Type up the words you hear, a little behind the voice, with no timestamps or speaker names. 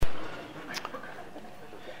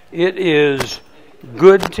It is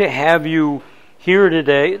good to have you here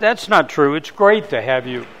today. That's not true. It's great to have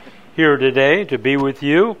you here today, to be with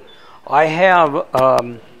you.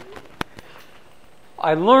 I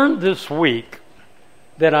learned this week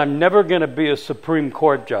that I'm never going to be a Supreme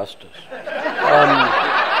Court justice. And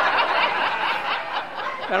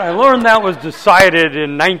I learned that was decided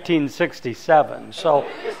in 1967. So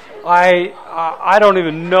I don't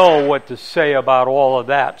even know what to say about all of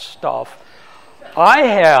that stuff. I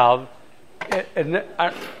have, and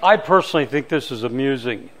I personally think this is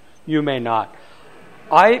amusing. You may not.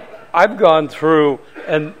 I've gone through,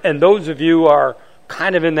 and those of you are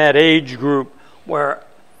kind of in that age group where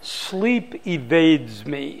sleep evades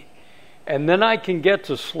me, and then I can get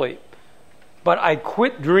to sleep. But I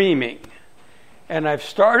quit dreaming, and I've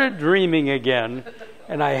started dreaming again,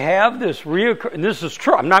 and I have this and this is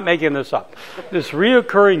true, I'm not making this up, this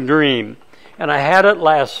reoccurring dream, and I had it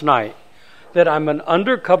last night, that I'm an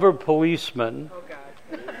undercover policeman,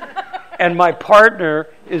 and my partner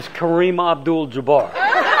is Kareem Abdul-Jabbar.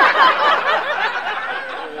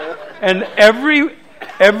 And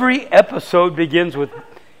every episode begins with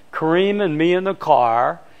Kareem and me in the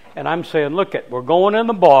car, and I'm saying, look we're going in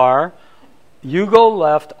the bar, you go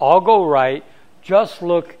left, I'll go right, just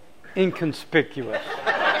look inconspicuous.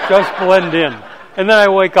 Just blend in. And then I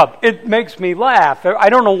wake up. It makes me laugh. I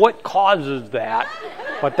don't know what causes that,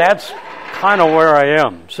 but that's kind of where I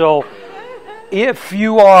am. So if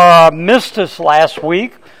you missed us last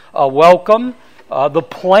week, welcome. The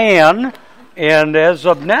plan, and as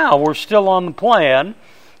of now, we're still on the plan,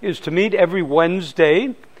 is to meet every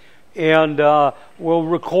Wednesday, and we'll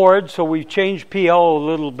record. So we've changed PO a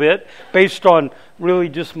little bit based on really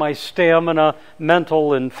just my stamina,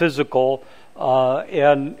 mental and physical,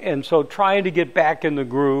 and so trying to get back in the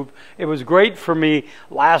groove. It was great for me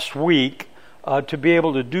last week to be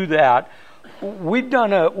able to do that.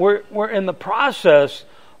 We're in the process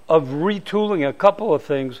of retooling a couple of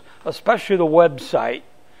things, especially the website,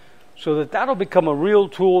 so that'll become a real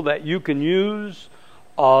tool that you can use.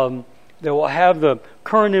 That will have the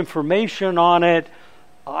current information on it.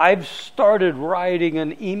 I've started writing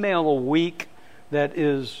an email a week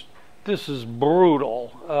this is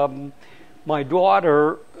brutal. My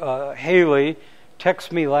daughter, Haley,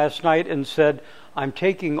 texted me last night and said, I'm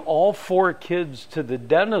taking all 4 kids to the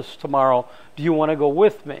dentist tomorrow. Do you want to go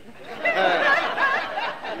with me?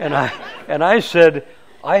 And I said,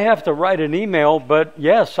 I have to write an email, but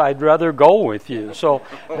yes, I'd rather go with you. So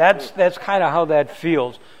that's kind of how that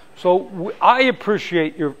feels. So I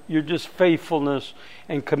appreciate your just faithfulness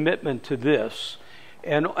and commitment to this,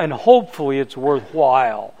 and hopefully it's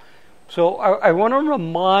worthwhile. So I want to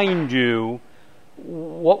remind you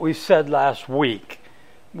what we said last week.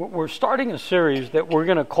 We're starting a series that we're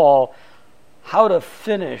going to call How to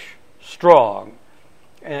Finish Strong.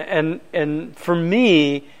 And for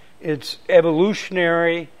me, it's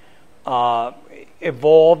evolutionary,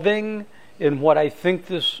 evolving in what I think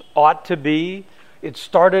this ought to be. It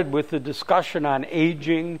started with the discussion on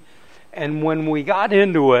aging, and when we got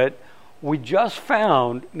into it, we just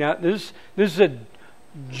found, now this is a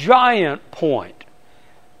giant point,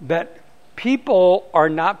 that people are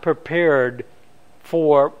not prepared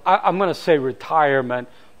for, I'm going to say retirement,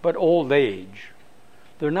 but old age.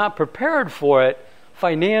 They're not prepared for it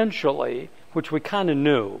financially, which we kind of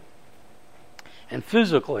knew, and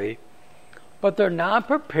physically, but they're not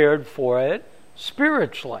prepared for it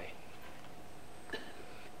spiritually.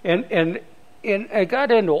 And I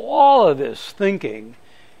got into all of this thinking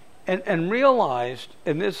and realized,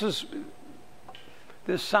 and this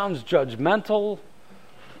sounds judgmental,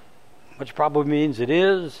 which probably means it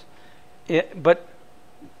is, but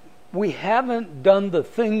we haven't done the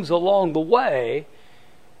things along the way,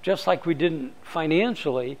 just like we didn't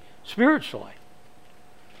financially, spiritually.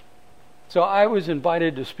 So I was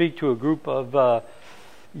invited to speak to a group of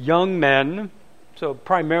young men, so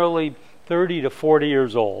primarily 30 to 40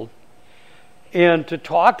 years old, and to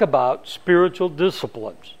talk about spiritual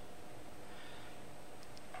disciplines.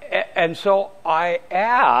 And so I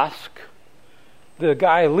asked the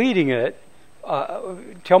guy leading it,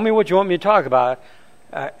 tell me what you want me to talk about.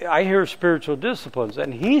 I hear spiritual disciplines.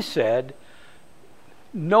 And he said,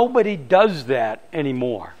 nobody does that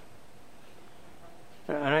anymore.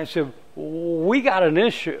 And I said, we got an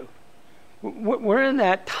issue. We're in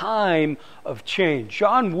that time of change.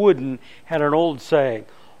 John Wooden had an old saying,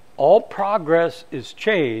 all progress is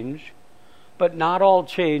change, but not all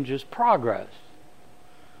change is progress.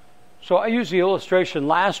 So I used the illustration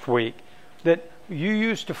last week that you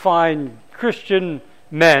used to find Christian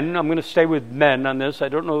men, I'm going to stay with men on this, I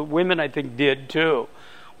don't know, women I think did too,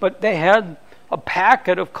 but they had a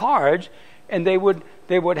packet of cards, and they would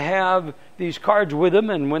they would have these cards with them,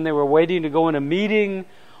 and when they were waiting to go in a meeting,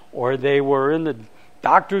 or they were in the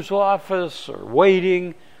doctor's office or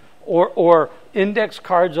waiting, or index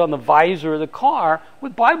cards on the visor of the car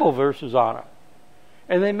with Bible verses on them.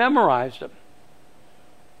 And they memorized them.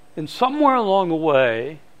 And somewhere along the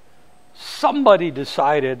way, somebody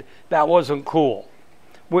decided that wasn't cool.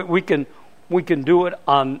 We can do it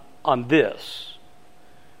on this.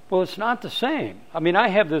 Well, it's not the same. I mean,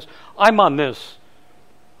 I'm on this.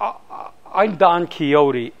 I'm Don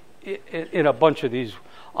Quixote in a bunch of these.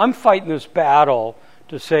 I'm fighting this battle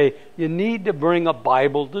to say, you need to bring a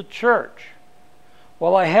Bible to church.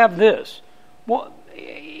 Well, I have this. Well,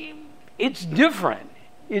 it's different.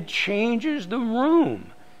 It changes the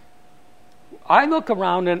room. I look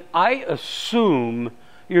around and I assume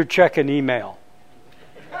you're checking email.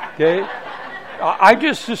 Okay? I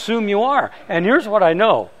just assume you are. And here's what I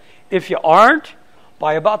know. If you aren't,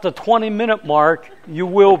 by about the 20-minute mark, you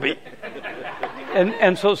will be.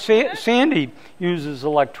 And so Sandy uses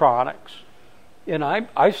electronics. And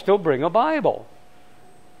I still bring a Bible.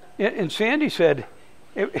 And Sandy said,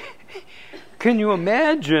 can you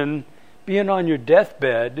imagine being on your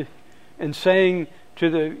deathbed and saying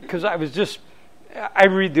because I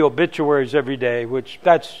read the obituaries every day,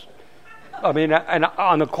 and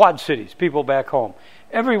on the Quad Cities, people back home.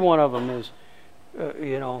 Every one of them is,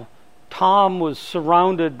 Tom was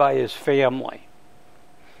surrounded by his family.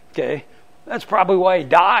 Okay? That's probably why he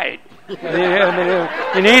died.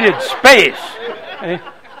 He needed space.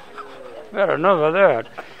 Better enough of that.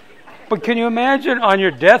 But can you imagine on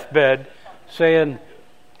your deathbed saying,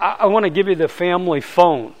 I want to give you the family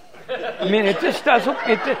phone? I mean, it just doesn't.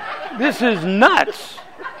 This is nuts.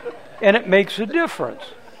 And it makes a difference.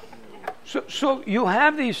 So you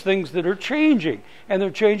have these things that are changing, and they're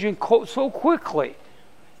changing so quickly.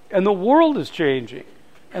 And the world is changing,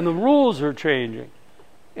 and the rules are changing.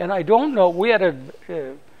 And I don't know, we had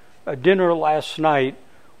a dinner last night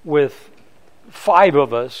with 5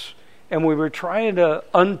 of us, and we were trying to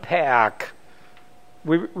unpack,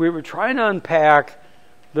 we were trying to unpack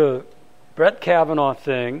the Brett Kavanaugh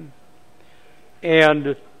thing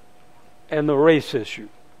and the race issue.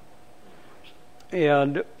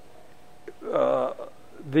 And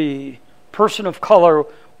the person of color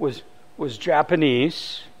was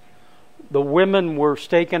Japanese. The women were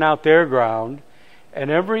staking out their ground, and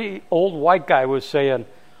every old white guy was saying,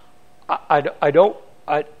 "I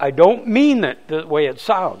don't mean it the way it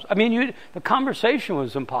sounds." I mean, the conversation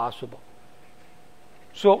was impossible.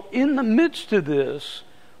 So, in the midst of this,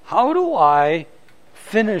 how do I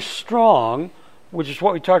finish strong? Which is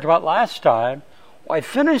what we talked about last time. I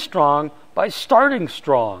finish strong by starting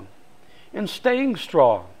strong and staying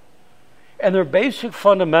strong. And they're basic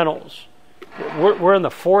fundamentals. We're in the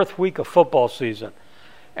 4th week of football season,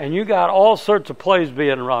 and you got all sorts of plays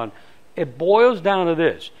being run. It boils down to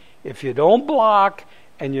this. If you don't block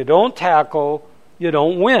and you don't tackle, you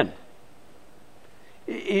don't win.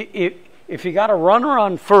 If you got a runner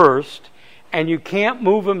on first and you can't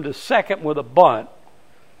move him to second with a bunt,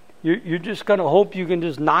 you're just going to hope you can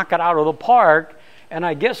just knock it out of the park, and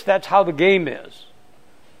I guess that's how the game is.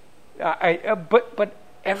 But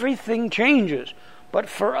everything changes. But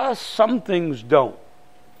for us, some things don't.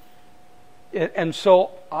 And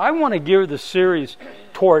so I want to gear the series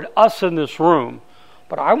toward us in this room,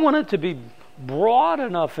 but I want it to be broad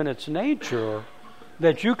enough in its nature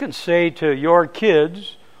that you can say to your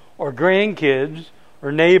kids or grandkids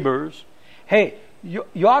or neighbors, hey, you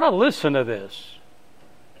ought to listen to this.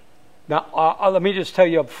 Now, let me just tell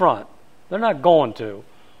you up front, they're not going to,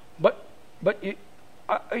 but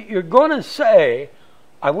you're going to say,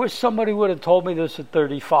 I wish somebody would have told me this at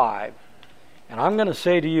 35. And I'm going to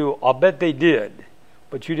say to you, I'll bet they did,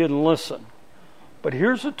 but you didn't listen. But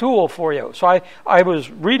here's a tool for you. So I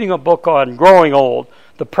was reading a book on growing old,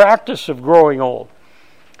 the practice of growing old.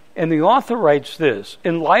 And the author writes this: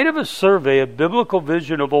 in light of a survey of biblical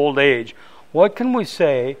vision of old age, what can we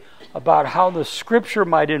say about how the Scripture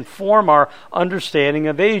might inform our understanding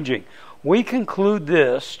of aging? We conclude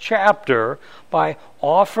this chapter by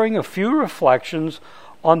offering a few reflections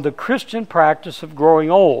on the Christian practice of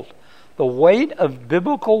growing old. The weight of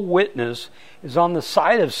biblical witness is on the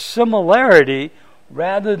side of similarity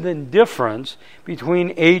rather than difference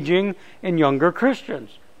between aging and younger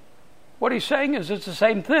Christians. What he's saying is it's the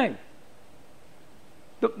same thing.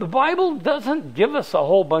 The Bible doesn't give us a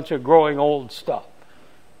whole bunch of growing old stuff.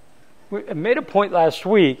 I made a point last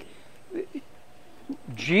week.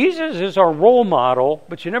 Jesus is our role model,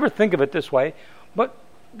 but you never think of it this way. But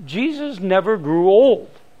Jesus never grew old.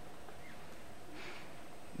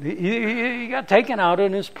 He got taken out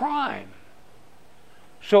in his prime.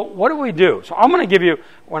 So what do we do? So I'm going to give you,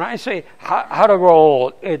 when I say how to grow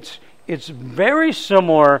old, it's very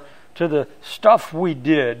similar to the stuff we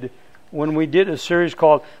did when we did a series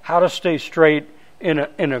called How to Stay Straight in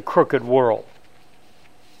a Crooked World.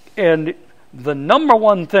 And the number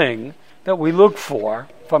one thing that we look for,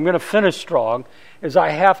 if I'm going to finish strong, is I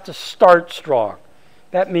have to start strong.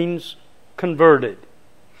 That means converted.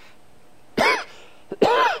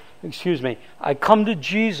 Excuse me. I come to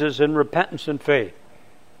Jesus in repentance and faith.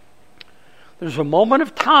 There's a moment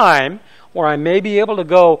of time where I may be able to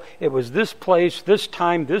go, it was this place, this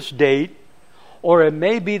time, this date, or it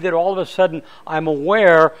may be that all of a sudden I'm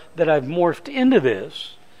aware that I've morphed into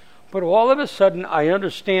this, but all of a sudden I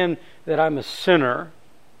understand that I'm a sinner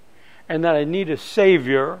and that I need a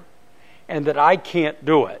Savior and that I can't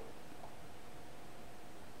do it.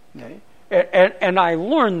 Okay? And I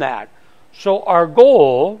learned that. So our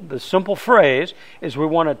goal, the simple phrase, is we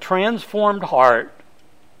want a transformed heart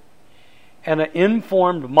and an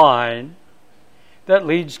informed mind that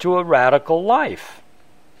leads to a radical life.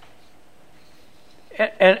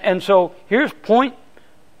 And so here's point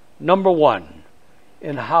number one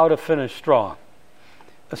in how to finish strong.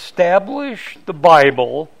 Establish the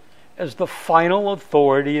Bible as the final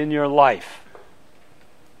authority in your life.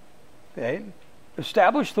 Okay?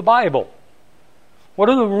 Establish the Bible. What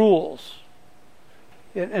are the rules?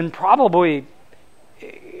 And probably,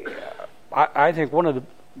 I think one of the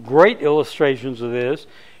great illustrations of this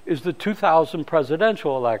is the 2000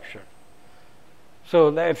 presidential election.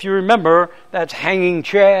 So if you remember, that's hanging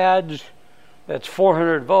chads, that's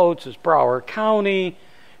 400 votes, it's Broward County,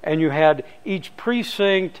 and you had each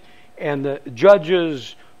precinct, and the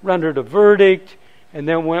judges rendered a verdict, and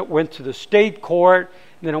then went to the state court,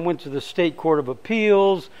 and then it went to the state court of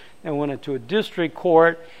appeals, and went into a district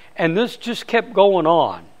court, and this just kept going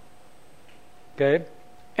on, okay,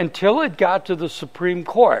 until it got to the Supreme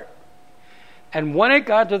Court. And when it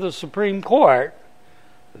got to the Supreme Court,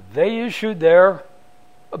 they issued their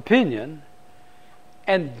opinion,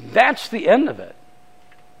 and that's the end of it.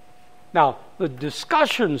 Now, the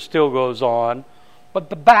discussion still goes on, but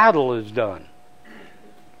the battle is done.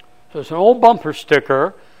 So it's an old bumper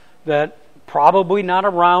sticker that probably not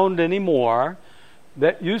around anymore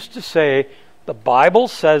that used to say, the Bible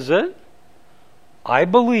says it, I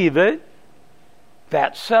believe it,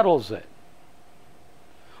 that settles it.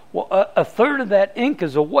 Well, a third of that ink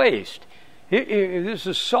is a waste. This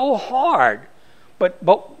is so hard, but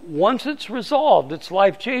once it's resolved, it's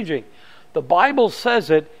life-changing. The Bible says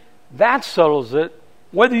it, that settles it,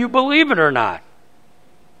 whether you believe it or not.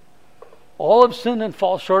 All have sinned and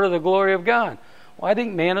fall short of the glory of God. Well, I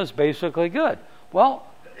think man is basically good. Well,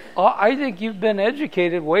 I think you've been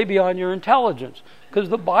educated way beyond your intelligence, because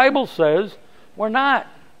the Bible says we're not.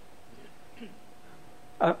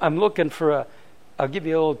 I'm looking for I'll give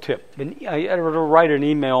you a little tip. I had to write an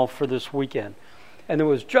email for this weekend, and there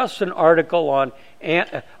was just an article on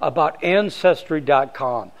about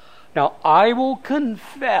Ancestry.com. Now, I will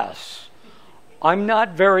confess, I'm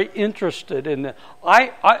not very interested in that.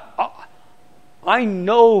 I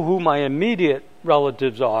know who my immediate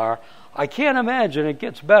relatives are. I can't imagine it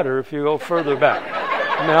gets better if you go further back.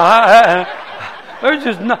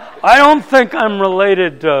 I don't think I'm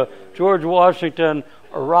related to George Washington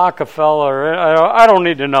or Rockefeller. I don't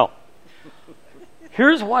need to know.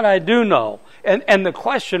 Here's what I do know. And the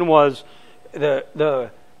question was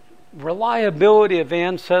the reliability of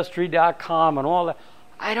Ancestry.com and all that.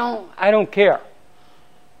 I don't care.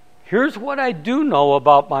 Here's what I do know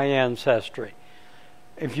about my ancestry.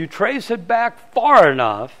 If you trace it back far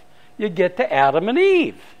enough, you get to Adam and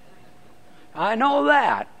Eve. I know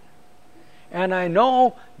that. And I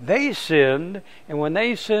know they sinned, and when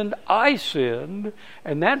they sinned, I sinned,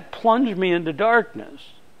 and that plunged me into darkness.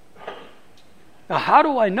 Now, how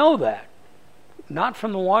do I know that? Not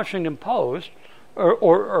from the Washington Post,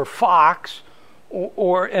 or Fox,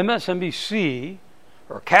 or MSNBC,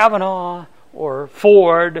 or Kavanaugh, or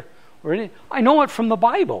Ford, or anything. I know it from the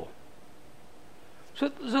Bible. So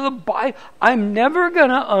the Bible, I'm never going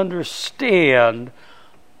to understand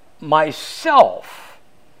myself.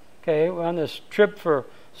 Okay, we're on this trip for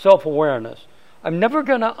self-awareness. I'm never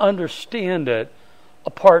going to understand it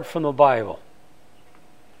apart from the Bible.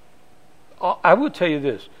 I will tell you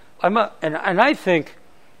this. And I think,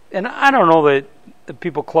 and I don't know that the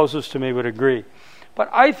people closest to me would agree, but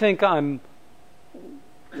I think I'm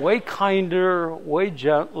way kinder, way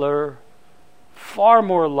gentler, far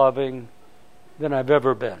more loving than I've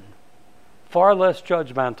ever been. Far less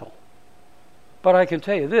judgmental. But I can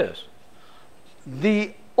tell you this.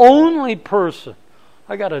 The only person,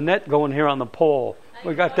 I got a net going here on the pole.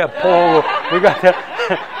 We got that pole. We got that.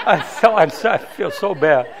 I feel so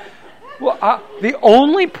bad. Well, the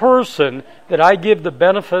only person that I give the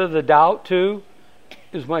benefit of the doubt to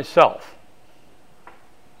is myself.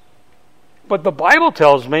 But the Bible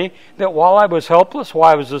tells me that while I was helpless,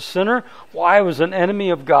 while I was a sinner, while I was an enemy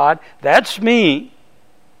of God, that's me.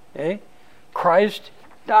 Okay? Christ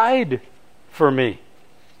died for me.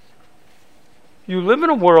 You live in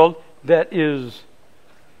a world that is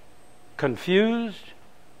confused,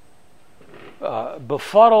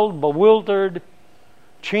 befuddled, bewildered,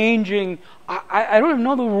 changing. I don't even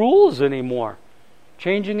know the rules anymore.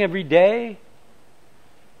 Changing every day.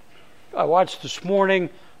 I watched this morning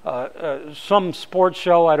some sports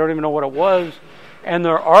show, I don't even know what it was, and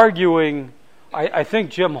they're arguing, I think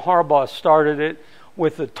Jim Harbaugh started it,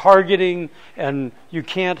 with the targeting, and you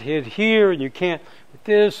can't hit here, and you can't with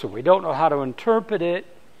this, and we don't know how to interpret it.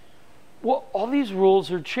 Well, all these rules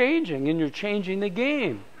are changing, and you're changing the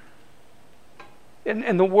game.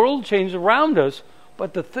 And the world changes around us,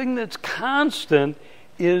 but the thing that's constant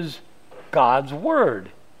is God's Word.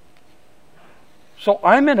 So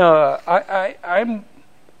I'm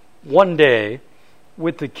one day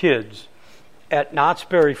with the kids at Knott's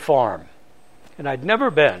Berry Farm. And I'd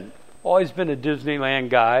never been, always been a Disneyland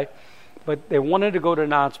guy, but they wanted to go to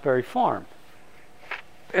Knott's Berry Farm.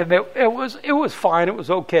 And it was fine, it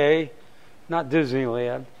was okay, not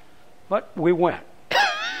Disneyland, but we went.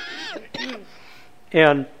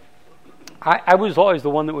 And I was always the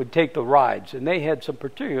one that would take the rides, and they had some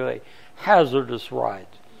particularly hazardous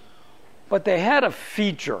rides. But they had a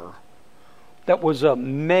feature that was a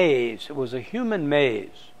maze. It was a human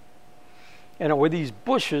maze. And it were these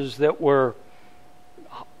bushes that were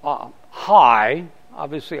high,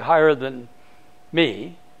 obviously higher than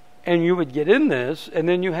me, and you would get in this, and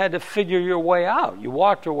then you had to figure your way out. You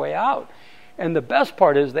walked your way out. And the best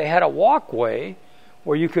part is they had a walkway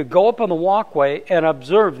where you could go up on the walkway and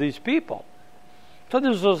observe these people. So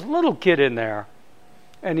there's this little kid in there,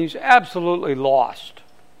 and he's absolutely lost.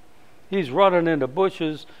 He's running into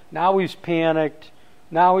bushes. Now he's panicked.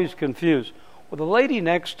 Now he's confused. Well, the lady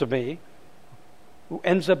next to me, who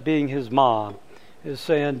ends up being his mom, is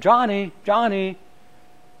saying, Johnny,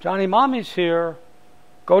 Mommy's here.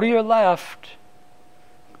 Go to your left.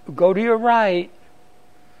 Go to your right.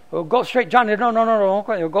 Well, go straight. Johnny,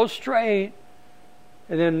 no. Go straight.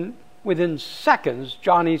 And then within seconds,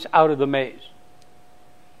 Johnny's out of the maze.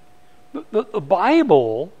 The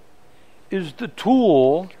Bible is the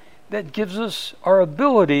tool that gives us our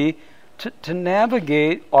ability to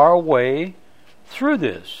navigate our way through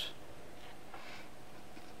this.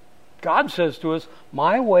 God says to us,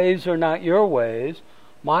 my ways are not your ways.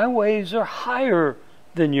 My ways are higher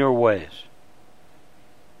than your ways.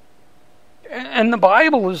 And the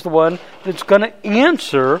Bible is the one that's going to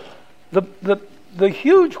answer the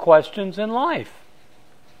huge questions in life.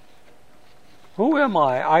 Who am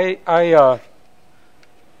I? I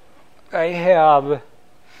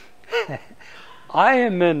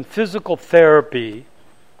am in physical therapy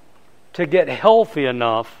to get healthy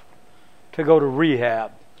enough to go to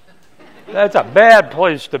rehab. That's a bad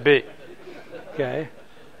place to be. Okay?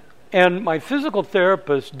 And my physical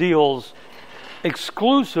therapist deals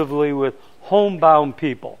exclusively with homebound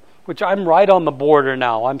people, which I'm right on the border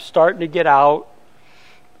now. I'm starting to get out.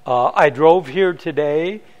 I drove here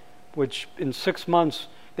today, which in 6 months,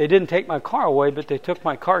 they didn't take my car away, but they took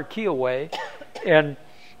my car key away. And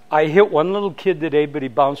I hit one little kid today, but he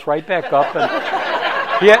bounced right back up. And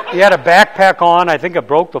he had a backpack on. I think it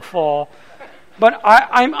broke the fall. But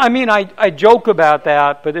I joke about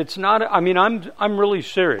that, but it's not. I'm really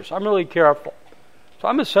serious. I'm really careful. So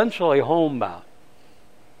I'm essentially homebound.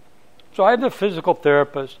 So I have the physical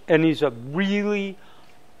therapist, and he's a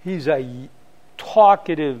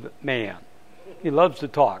talkative man. He loves to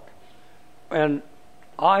talk. And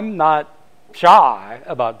I'm not shy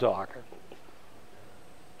about talking.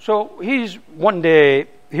 So he's one day,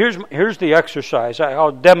 here's the exercise.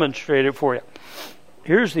 I'll demonstrate it for you.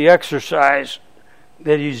 Here's the exercise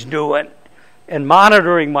that he's doing and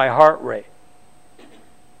monitoring my heart rate.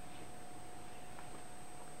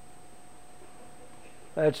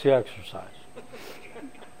 That's the exercise.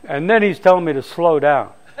 And then he's telling me to slow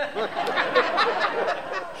down.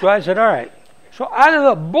 So I said, all right. So out of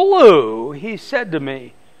the blue, he said to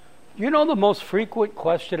me, you know the most frequent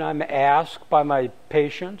question I'm asked by my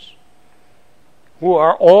patients, who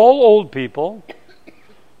are all old people,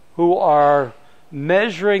 who are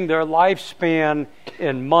measuring their lifespan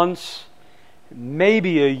in months,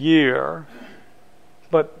 maybe a year,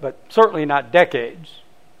 but certainly not decades.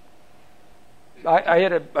 I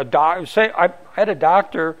had a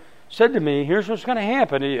doctor said to me, here's what's going to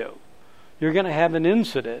happen to you. You're going to have an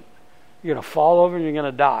incident, You're going to fall over and you're going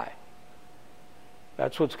to die.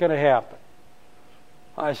 That's what's going to happen.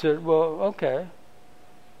 I said, well, okay.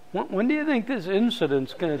 When do you think this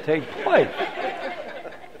incident's going to take place?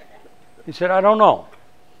 He said, I don't know.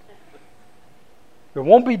 It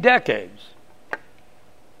won't be decades.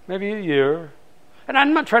 Maybe a year. And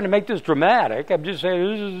I'm not trying to make this dramatic. I'm just saying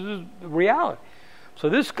this is the reality. So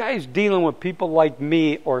this guy's dealing with people like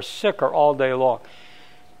me or sicker all day long.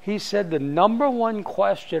 He said the number one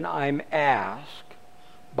question I'm asked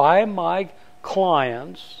by my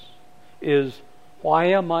clients is, why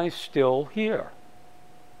am I still here?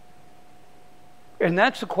 And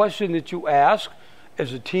that's a question that you ask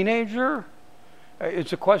as a teenager.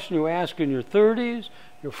 It's a question you ask in your 30s,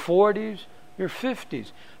 your 40s, your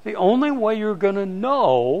 50s. The only way you're going to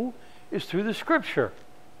know is through the Scripture.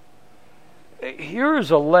 Here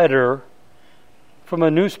is a letter from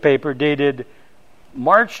a newspaper dated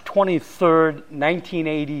March 23rd,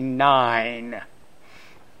 1989.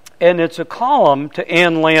 And it's a column to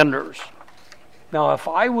Ann Landers. Now, if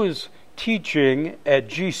I was teaching at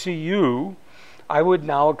GCU, I would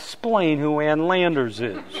now explain who Ann Landers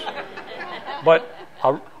is. But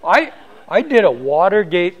I did a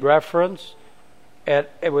Watergate reference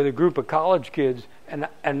with a group of college kids, and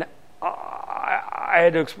I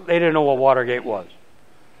had to they didn't know what Watergate was.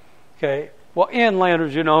 Okay? Well, Ann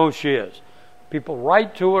Landers, you know who she is. People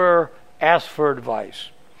write to her, ask for advice.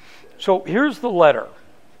 So here's the letter.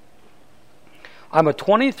 I'm a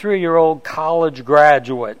 23-year-old college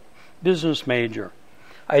graduate, business major.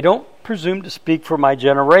 I don't presume to speak for my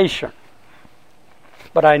generation,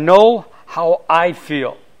 but I know how I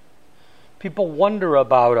feel. People wonder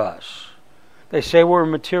about us. They say we're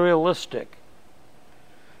materialistic.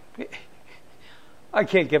 I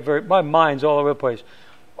can't get my mind's all over the place.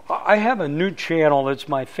 I have a new channel that's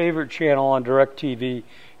my favorite channel on DirecTV.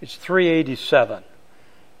 It's 387.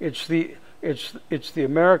 It's the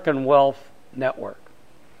American Wealth Network.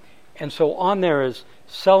 And so on there is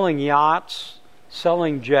selling yachts,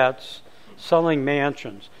 selling jets, selling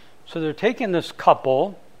mansions. So they're taking this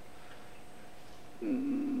couple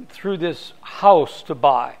through this house to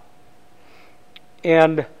buy.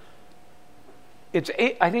 And it's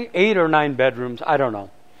I think 8 or 9 bedrooms. I don't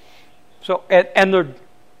know. So and they're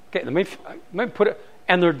okay. Let me put it.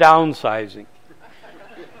 And they're downsizing.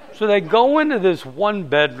 So they go into this one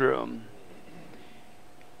bedroom,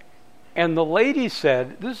 and the lady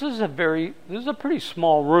said, "This is a pretty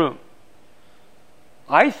small room.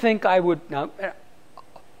 I think I would now."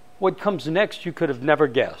 What comes next, you could have never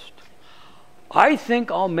guessed. I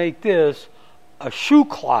think I'll make this a shoe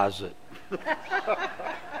closet.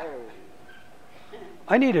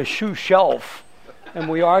 I need a shoe shelf, and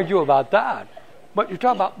we argue about that. But you're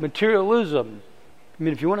talking about materialism. I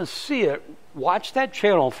mean, if you want to see it, watch that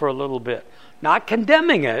channel for a little bit. Not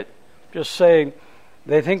condemning it, just saying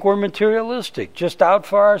they think we're materialistic, just out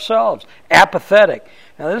for ourselves, apathetic.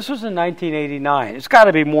 Now, this was in 1989. It's got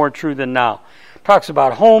to be more true than now. Talks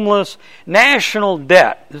about homeless. National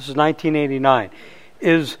debt, this is 1989,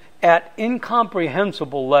 is at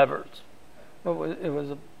incomprehensible levels. It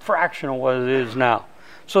was a fraction of what it is now.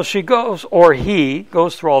 So she goes, or he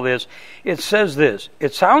goes through all this. It says this: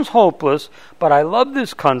 it sounds hopeless, but I love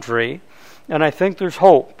this country, and I think there's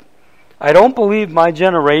hope. I don't believe my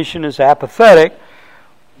generation is apathetic.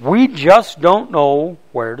 We just don't know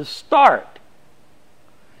where to start.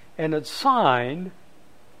 And it's signed,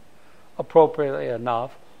 appropriately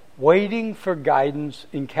enough, Waiting for Guidance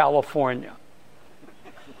in California.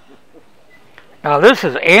 Now, this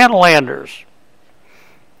is Ann Landers,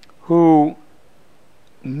 who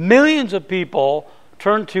millions of people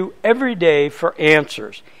turn to every day for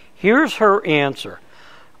answers. Here's her answer.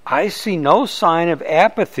 I see no sign of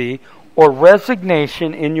apathy or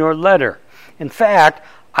resignation in your letter. In fact,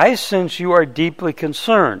 I sense you are deeply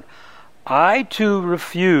concerned. I, too,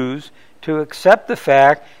 refuse to accept the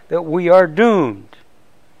fact that we are doomed.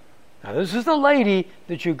 Now, this is the lady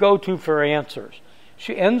that you go to for answers.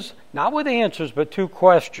 She ends not with answers, but 2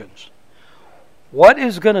 questions. What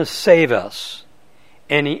is going to save us?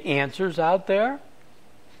 Any answers out there?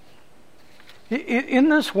 In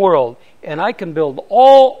this world, and I can build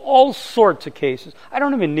all sorts of cases. I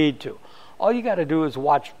don't even need to. All you got to do is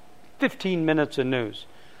watch 15 minutes of news.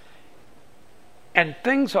 And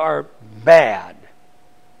things are bad.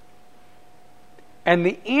 And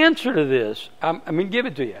the answer to this, I'm going to give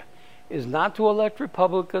it to you, is not to elect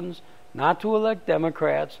Republicans, not to elect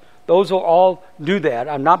Democrats. Those will all do that.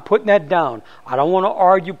 I'm not putting that down. I don't want to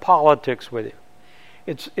argue politics with you.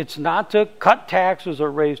 It's not to cut taxes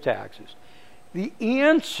or raise taxes. The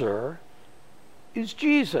answer is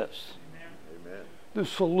Jesus. Amen. The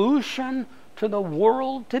solution to the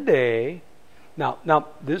world today. Now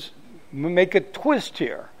this, we make a twist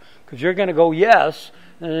here, because you're going to go yes,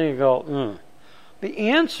 and then you go, The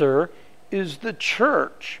answer is the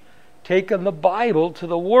church taking the Bible to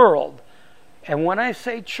the world. And when I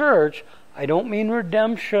say church, I don't mean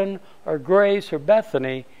Redemption or Grace or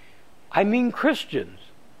Bethany. I mean Christians.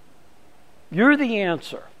 You're the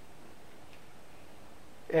answer.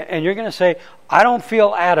 And you're going to say, I don't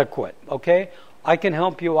feel adequate, okay? I can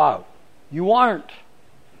help you out. You aren't.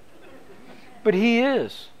 But He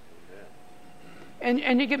is.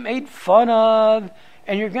 And you get made fun of,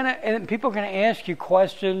 and people are going to ask you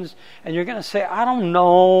questions, and you're going to say, I don't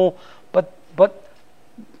know, but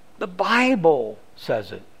the Bible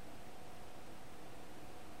says it.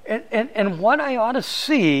 And what I ought to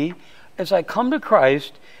see as I come to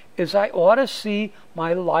Christ is I ought to see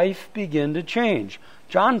my life begin to change.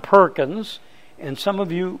 John Perkins, and some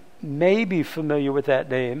of you may be familiar with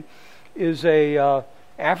that name, is a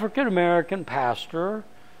African-American pastor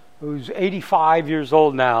who's 85 years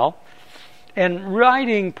old now, and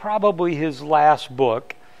writing probably his last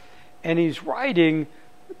book, and he's writing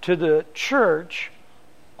to the church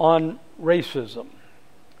on racism.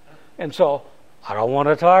 And so I don't want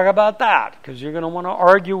to talk about that, because you're going to want to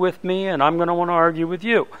argue with me, and I'm going to want to argue with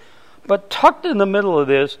you. But tucked in the middle of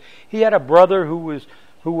this, he had a brother who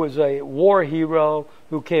was a war hero,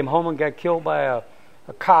 who came home and got killed by a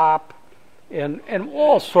cop, and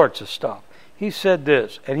all sorts of stuff. He said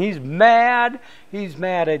this, and he's mad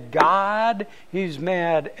at God, he's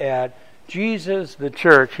mad at Jesus, the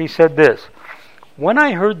church. He said this, when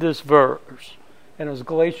I heard this verse, and it was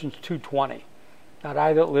Galatians 2:20, not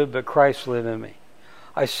I that live, but Christ live in me,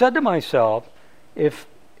 I said to myself, if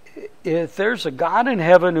there's a God in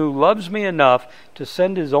heaven who loves me enough to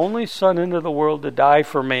send His only Son into the world to die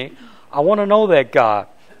for me, I want to know that God.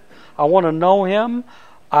 I want to know Him,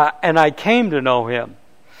 and I came to know Him.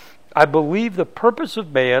 I believe the purpose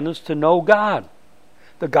of man is to know God,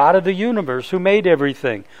 the God of the universe who made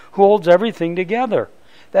everything, who holds everything together.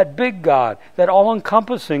 That big God, that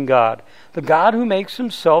all-encompassing God, the God who makes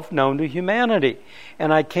Himself known to humanity.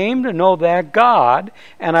 And I came to know that God,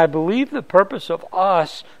 and I believe the purpose of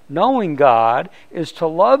us knowing God is to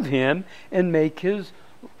love Him and make Him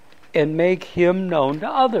known to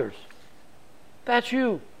others. That's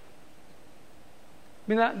you. I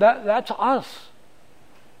mean, that's us.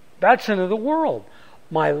 That's into the world.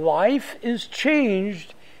 My life is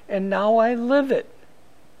changed, and now I live it.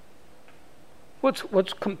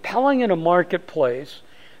 What's compelling in a marketplace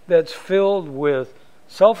that's filled with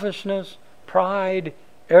selfishness, pride,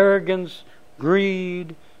 arrogance,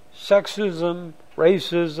 greed, sexism,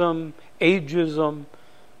 racism, ageism,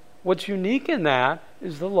 what's unique in that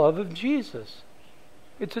is the love of Jesus.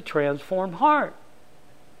 It's a transformed heart.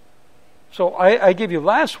 So I gave you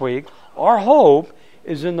last week, our hope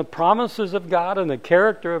is in the promises of God and the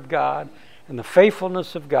character of God and the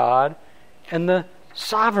faithfulness of God and the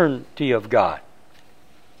sovereignty of God.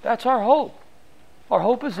 That's our hope. Our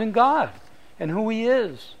hope is in God and who He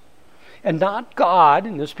is. And not God,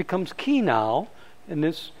 and this becomes key now, and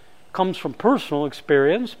this comes from personal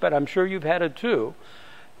experience, but I'm sure you've had it too.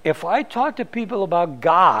 If I talk to people about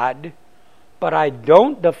God, but I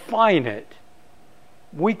don't define it,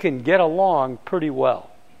 we can get along pretty well.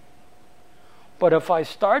 But if I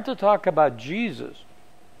start to talk about Jesus,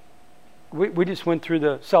 we just went through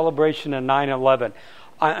the celebration of 9/11.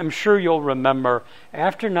 I'm sure you'll remember,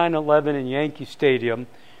 after 9/11 in Yankee Stadium,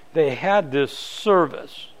 they had this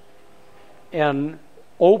service, and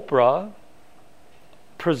Oprah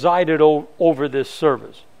presided over this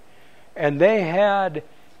service. And they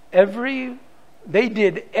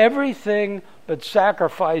did everything but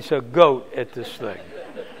sacrifice a goat at this thing.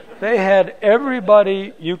 They had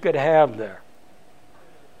everybody you could have there.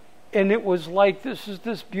 And it was like, this is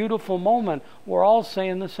this beautiful moment. We're all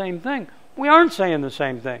saying the same thing. We aren't saying the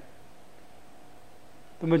same thing.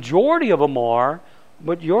 The majority of them are,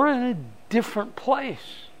 but you're in a different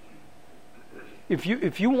place. If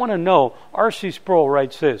you want to know, R.C. Sproul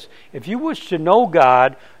writes this, if you wish to know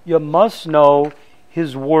God, you must know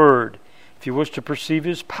His Word. If you wish to perceive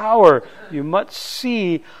His power, you must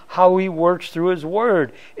see how He works through His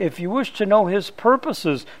Word. If you wish to know His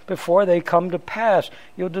purposes before they come to pass,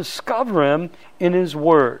 you'll discover Him in His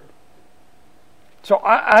Word. So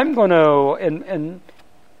I'm going to, and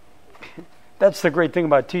that's the great thing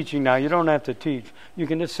about teaching now. You don't have to teach. You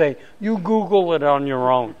can just say, you Google it on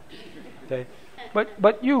your own. Okay?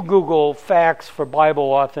 But you Google facts for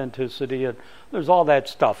Bible authenticity, and there's all that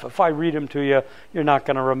stuff. If I read them to you, you're not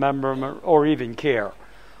going to remember them or even care.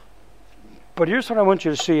 But here's what I want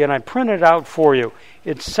you to see, and I printed it out for you.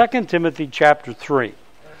 It's 2 Timothy chapter 3.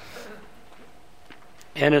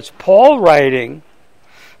 And it's Paul writing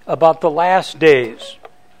about the last days.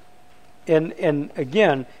 And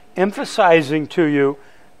again, emphasizing to you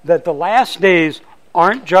that the last days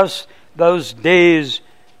aren't just those days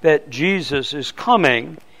that Jesus is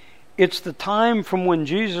coming. It's the time from when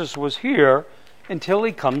Jesus was here until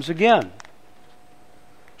he comes again.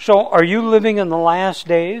 So are you living in the last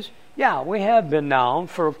days? Yeah, we have been now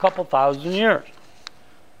for a couple thousand years.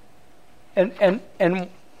 And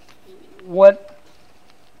what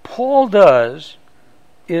Paul does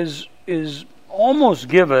is almost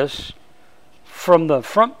give us from the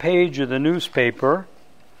front page of the newspaper,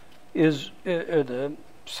 is the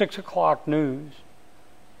 6 o'clock news,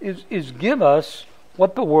 is give us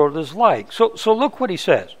what the world is like. So look what he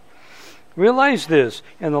says. Realize this,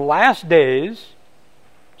 in the last days,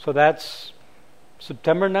 so that's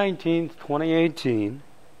September 19th, 2018,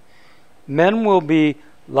 men will be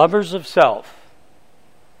lovers of self.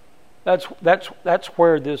 That's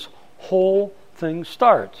where this whole thing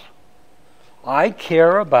starts. I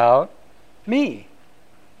care about me.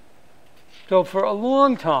 So for a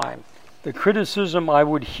long time, the criticism I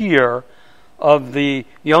would hear of the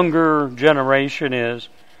younger generation is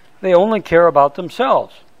they only care about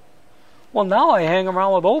themselves. Well, now I hang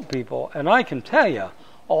around with old people, and I can tell you,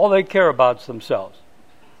 all they care about is themselves.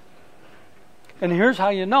 And here's how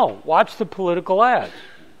you know. Watch the political ads.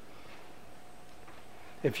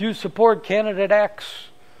 If you support candidate X,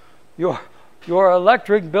 your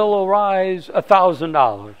electric bill will rise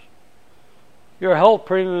 $1,000. Your health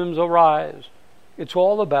premiums will rise. It's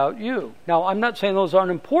all about you. Now, I'm not saying those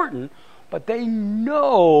aren't important, but they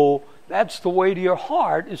know that's the way to your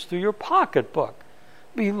heart is through your pocketbook.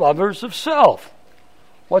 Be lovers of self.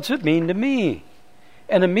 What's it mean to me?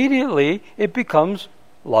 And immediately it becomes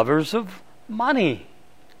lovers of money.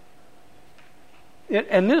 If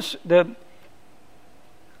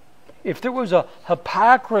there was a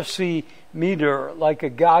hypocrisy meter like a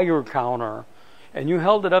Geiger counter, and you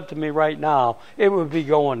held it up to me right now, it would be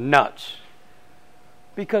going nuts.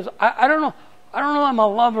 Because I don't know I'm a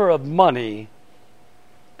lover of money,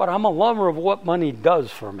 but I'm a lover of what money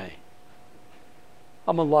does for me.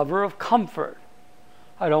 I'm a lover of comfort.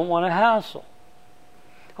 I don't want to hassle.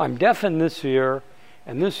 I'm deaf in this ear,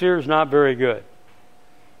 and this ear is not very good.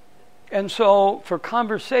 And so for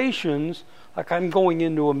conversations, like I'm going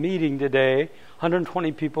into a meeting today,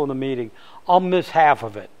 120 people in the meeting, I'll miss half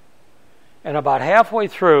of it. And about halfway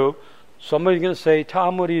through, somebody's going to say,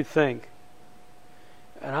 Tom, what do you think?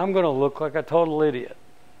 And I'm going to look like a total idiot.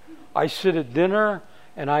 I sit at dinner,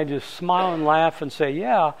 and I just smile and laugh and say,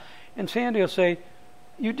 yeah. And Sandy will say,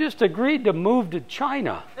 you just agreed to move to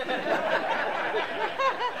China.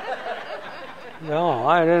 No,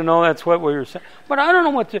 I didn't know that's what we were saying. But I don't know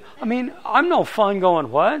what to... I mean, I'm no fun going,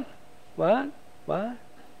 what? What?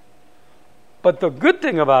 But the good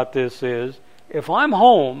thing about this is, if I'm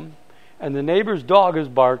home and the neighbor's dog is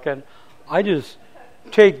barking, I just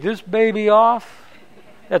take this baby off.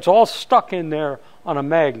 That's all stuck in there on a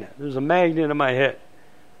magnet. There's a magnet in my head.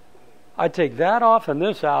 I take that off and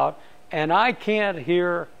this out, and I can't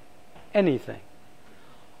hear anything.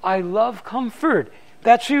 I love comfort.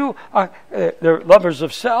 That's you. They're lovers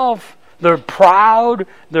of self. They're proud.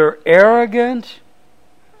 They're arrogant.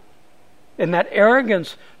 And that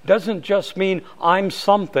arrogance doesn't just mean I'm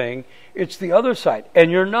something. It's the other side. And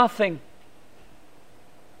you're nothing.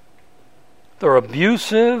 They're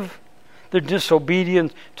abusive. They're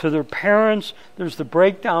disobedient to their parents. There's the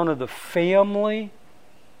breakdown of the family.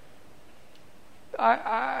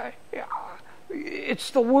 It's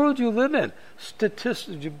the world you live in.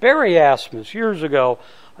 Statistics. Barry Asmus, years ago,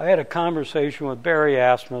 I had a conversation with Barry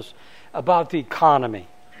Asmus about the economy.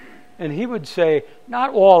 And he would say,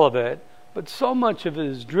 not all of it, but so much of it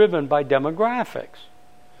is driven by demographics.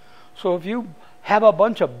 So if you have a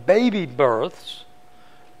bunch of baby births,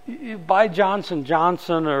 you buy Johnson &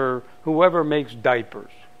 Johnson or whoever makes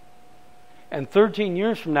diapers. And 13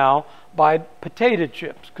 years from now, buy potato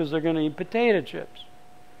chips because they're going to eat potato chips.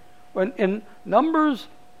 And numbers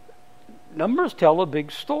tell a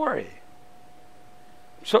big story.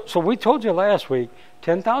 So we told you last week,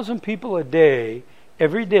 10,000 people a day,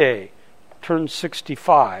 every day, turn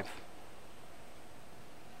 65.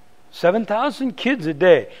 7,000 kids a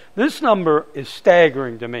day. This number is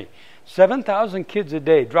staggering to me. 7,000 kids a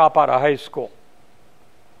day drop out of high school.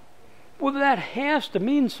 Well, that has to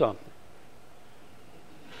mean something.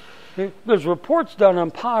 There's reports done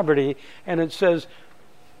on poverty, and it says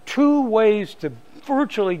 2 ways to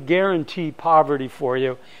virtually guarantee poverty for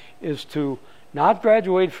you is to not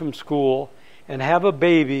graduate from school and have a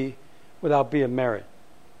baby without being married.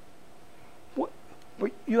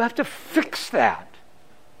 But you have to fix that.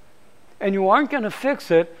 And you aren't going to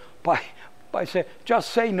fix it by saying,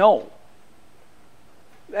 just say no.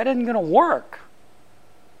 That isn't going to work.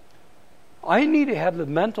 I need to have the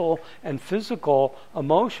mental and physical,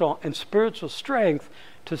 emotional, and spiritual strength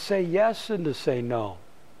to say yes and to say no.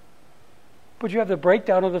 But you have the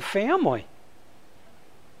breakdown of the family.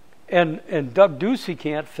 And Doug Ducey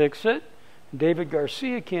can't fix it. David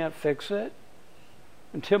Garcia can't fix it.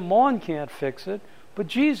 And Tim Maughan can't fix it. But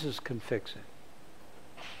Jesus can fix it.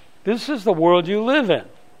 This is the world you live in.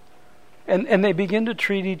 And they begin to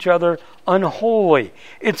treat each other unholy.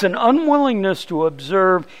 It's an unwillingness to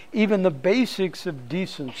observe even the basics of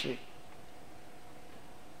decency.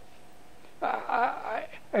 I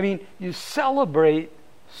mean, you celebrate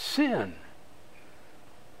sin.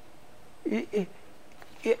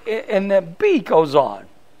 And the beat goes on.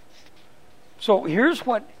 So here's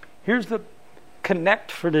the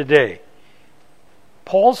connect for today.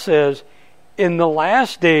 Paul says, in the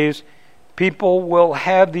last days, people will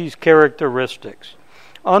have these characteristics.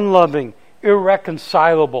 Unloving,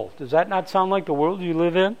 irreconcilable. Does that not sound like the world you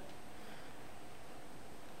live in?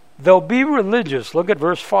 They'll be religious. Look at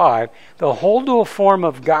verse 5. They'll hold to a form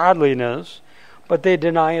of godliness, but they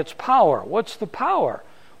deny its power. What's the power?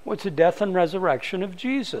 What's the death and resurrection of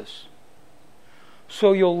Jesus?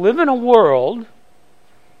 So you'll live in a world,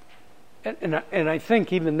 and I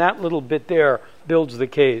think even that little bit there builds the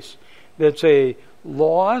case, that's a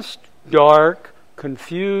lost, dark,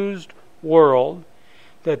 confused world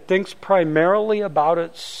that thinks primarily about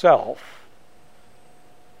itself,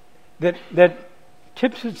 that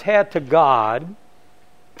tips its hat to God,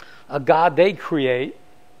 a God they create.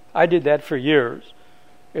 I did that for years.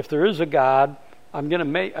 If there is a God,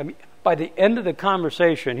 by the end of the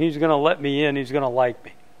conversation, He's going to let me in, He's going to like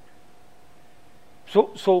me.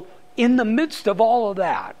 So in the midst of all of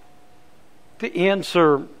that, to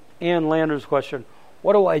answer Ann Lander's question,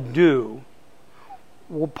 what do I do?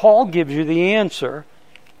 Well, Paul gives you the answer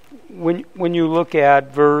when you look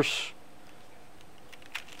at verse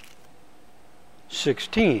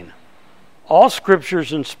 16. All Scripture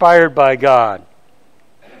is inspired by God.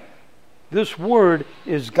 This word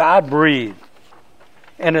is God-breathed.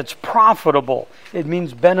 And it's profitable. It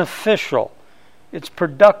means beneficial. It's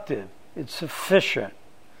productive. It's sufficient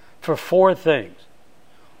for four things.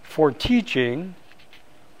 For teaching,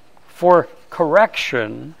 for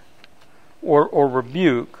correction or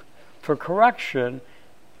rebuke, for correction,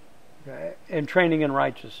 and training in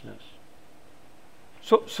righteousness.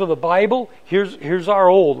 So the Bible, here's our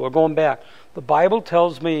old, we're going back. The Bible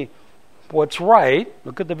tells me what's right.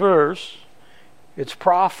 Look at the verse. It's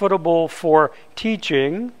profitable for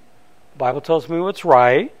teaching. The Bible tells me what's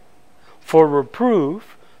right. For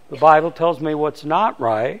reproof, the Bible tells me what's not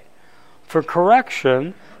right. For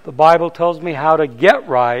correction, the Bible tells me how to get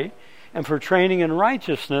right. And for training in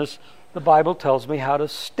righteousness, the Bible tells me how to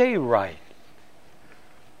stay right.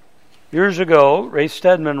 Years ago, Ray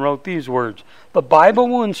Stedman wrote these words: the Bible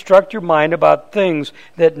will instruct your mind about things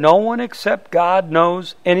that no one except God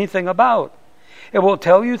knows anything about. It will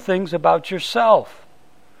tell you things about yourself,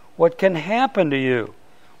 what can happen to you,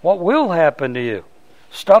 what will happen to you,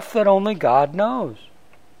 stuff that only God knows.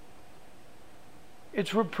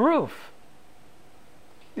 It's reproof.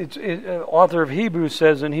 Author of Hebrews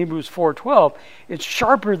says in Hebrews 4:12, it's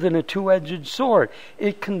sharper than a two-edged sword.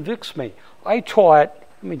 It convicts me. I taught,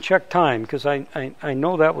 let me check time because I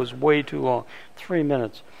know that was way too long, 3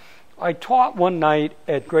 minutes. I taught one night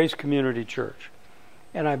at Grace Community Church,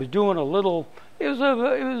 and I was doing a little. It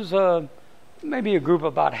was maybe a group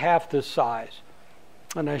about half this size,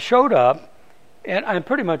 and I showed up, and I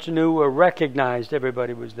pretty much knew or recognized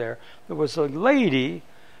everybody was there. There was a lady,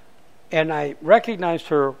 and I recognized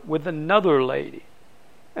her with another lady,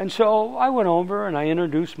 and so I went over and I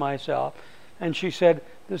introduced myself, and she said,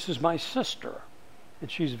 "This is my sister, and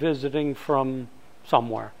she's visiting from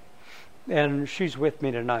somewhere, and she's with me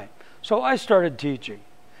tonight." So I started teaching,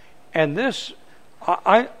 and this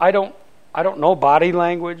I don't know body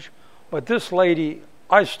language, but this lady,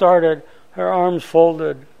 I started, her arms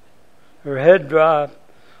folded, her head dropped.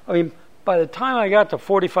 I mean, by the time I got to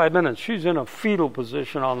 45 minutes, she's in a fetal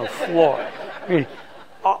position on the floor. I mean,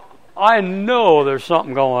 I know there's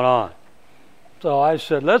something going on. So I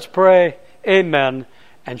said, let's pray, amen.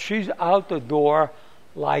 And she's out the door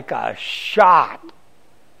like a shot.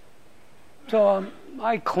 So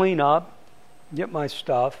I clean up, get my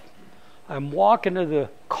stuff. I'm walking to the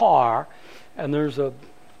car, and there's a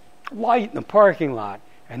light in the parking lot,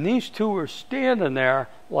 and these two are standing there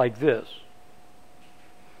like this.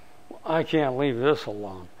 I can't leave this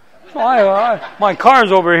alone. So my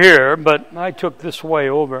car's over here, but I took this way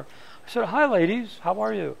over. I said, "Hi, ladies. How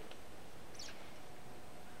are you?"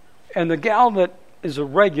 And the gal that is a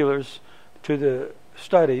regular to the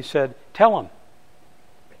study said, tell him.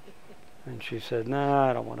 And she said, no,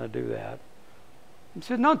 I don't want to do that. I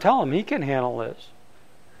said, no, tell him. He can handle this.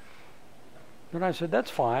 And I said,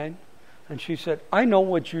 that's fine. And she said, I know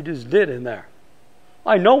what you just did in there.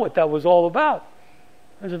 I know what that was all about.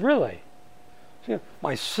 I said, really? She said,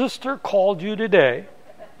 my sister called you today,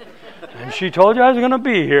 and she told you I was going to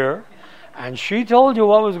be here, and she told you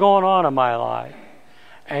what was going on in my life,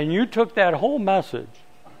 and you took that whole message,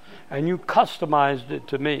 and you customized it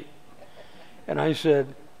to me. And I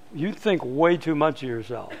said, you think way too much of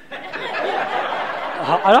yourself.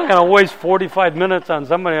 I'm not going to waste 45 minutes on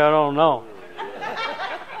somebody I don't know.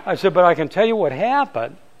 I said, but I can tell you what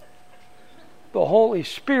happened. The Holy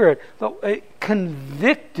Spirit it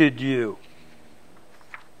convicted you.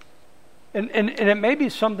 And it may be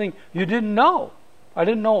something you didn't know. I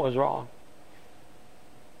didn't know it was wrong.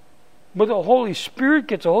 But the Holy Spirit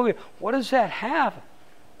gets a hold of you. What does that have?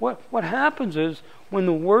 What happens is when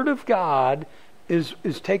the Word of God is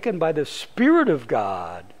taken by the Spirit of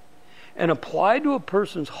God and applied to a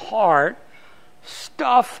person's heart,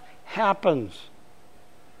 stuff happens.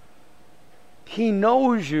 He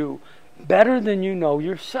knows you better than you know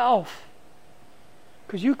yourself.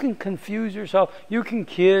 Because you can confuse yourself. You can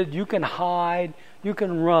kid, you can hide, you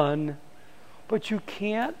can run. But you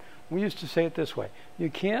can't, we used to say it this way, you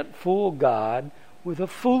can't fool God with a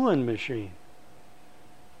fooling machine.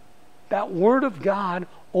 That Word of God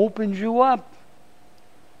opens you up.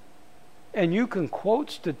 And you can quote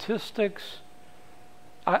statistics.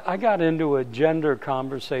 I got into a gender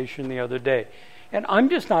conversation the other day. And I'm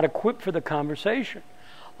just not equipped for the conversation.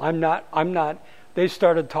 I'm not, they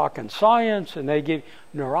started talking science and they gave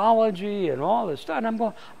neurology and all this stuff. And I'm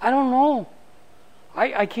going, I don't know.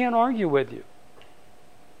 I can't argue with you.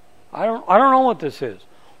 I don't know what this is.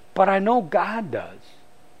 But I know God does.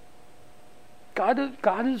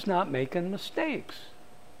 God is not making mistakes.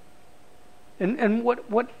 And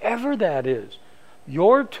whatever that is,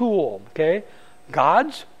 your tool, okay?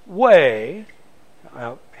 God's way,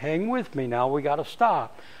 hang with me now, we got to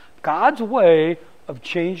stop. God's way of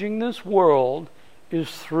changing this world is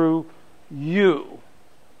through you.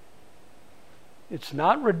 It's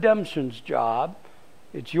not redemption's job,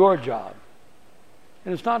 it's your job.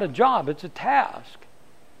 And it's not a job, it's a task.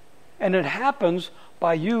 And it happens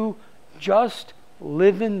by you just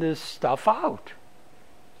living this stuff out.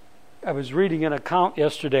 I was reading an account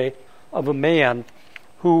yesterday of a man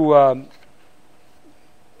who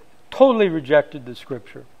totally rejected the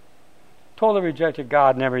Scripture. Totally rejected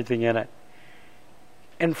God and everything in it.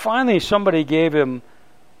 And finally somebody gave him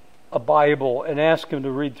a Bible and asked him to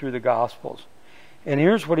read through the Gospels. And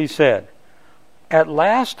here's what he said. At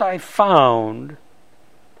last I found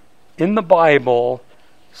in the Bible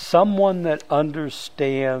someone that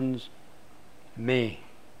understands me.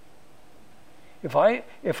 If I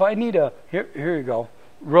need a, here you go,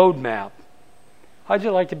 road map. How'd you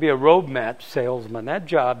like to be a road map salesman?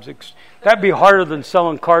 That'd be harder than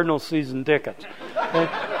selling Cardinal season tickets.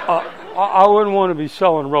 I wouldn't want to be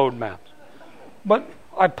selling road maps. But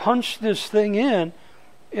I punched this thing in,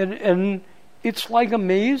 and it's like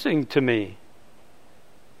amazing to me.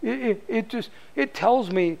 It tells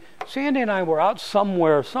me, Sandy and I were out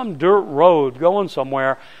somewhere, some dirt road going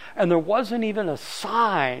somewhere, and there wasn't even a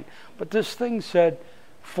sign, but this thing said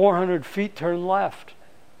 400 feet turn left.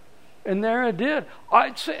 And there it did.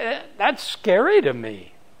 That's scary to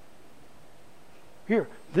me. Here,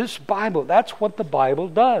 this Bible, that's what the Bible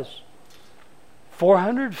does.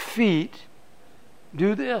 400 feet,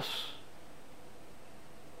 do this.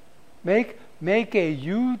 Make a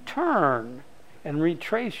U-turn and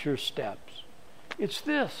retrace your steps. It's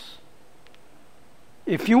this.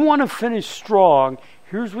 If you want to finish strong,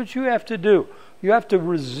 here's what you have to do. You have to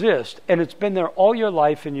resist, and it's been there all your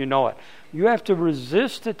life and you know it. You have to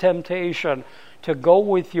resist the temptation to go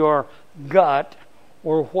with your gut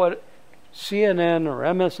or what CNN or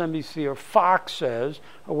MSNBC or Fox says,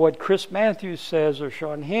 or what Chris Matthews says, or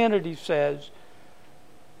Sean Hannity says,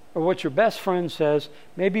 or what your best friend says,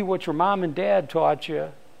 maybe what your mom and dad taught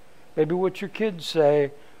you, maybe what your kids say,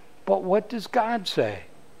 but what does God say?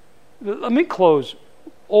 Let me close.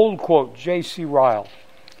 Old quote, J.C. Ryle.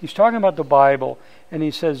 He's talking about the Bible, and he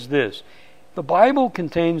says this: the Bible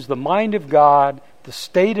contains the mind of God, the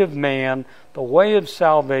state of man, the way of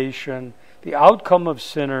salvation, the outcome of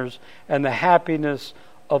sinners, and the happiness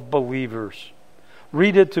of believers.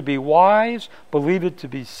 Read it to be wise, believe it to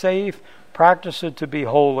be safe, practice it to be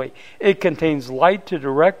holy. It contains light to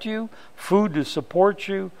direct you, food to support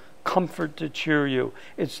you, comfort to cheer you.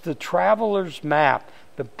 It's the traveler's map,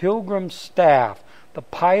 the pilgrim's staff, the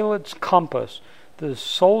pilot's compass, the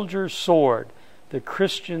soldier's sword, the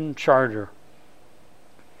Christian charter.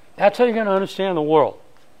 That's how you're going to understand the world.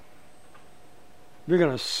 You're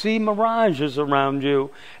going to see mirages around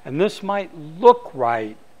you, and this might look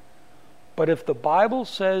right, but if the Bible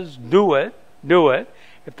says do it, do it.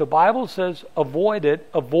 If the Bible says avoid it,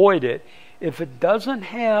 avoid it. If it doesn't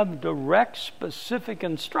have direct, specific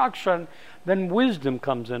instruction, then wisdom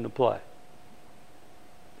comes into play.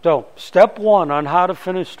 So, step one on how to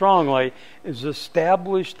finish strongly is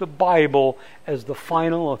establish the Bible as the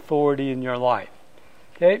final authority in your life.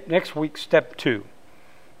 Okay, next week, step two.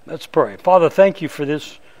 Let's pray. Father, thank you for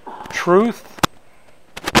this truth.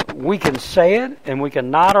 We can say it and we can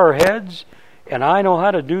nod our heads, and I know how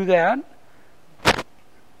to do that.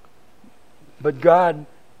 But God,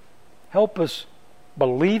 help us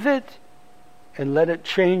believe it and let it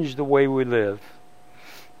change the way we live.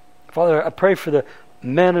 Father, I pray for the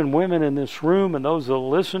men and women in this room and those that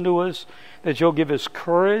listen to us, that you'll give us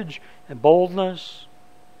courage and boldness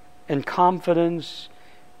and confidence,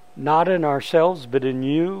 not in ourselves, but in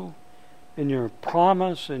you, in your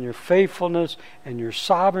promise, and your faithfulness, and your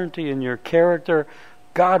sovereignty, and your character.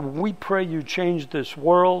 God, we pray you change this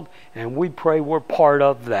world, and we pray we're part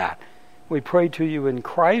of that. We pray to you in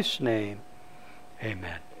Christ's name.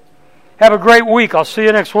 Amen. Have a great week. I'll see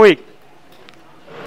you next week.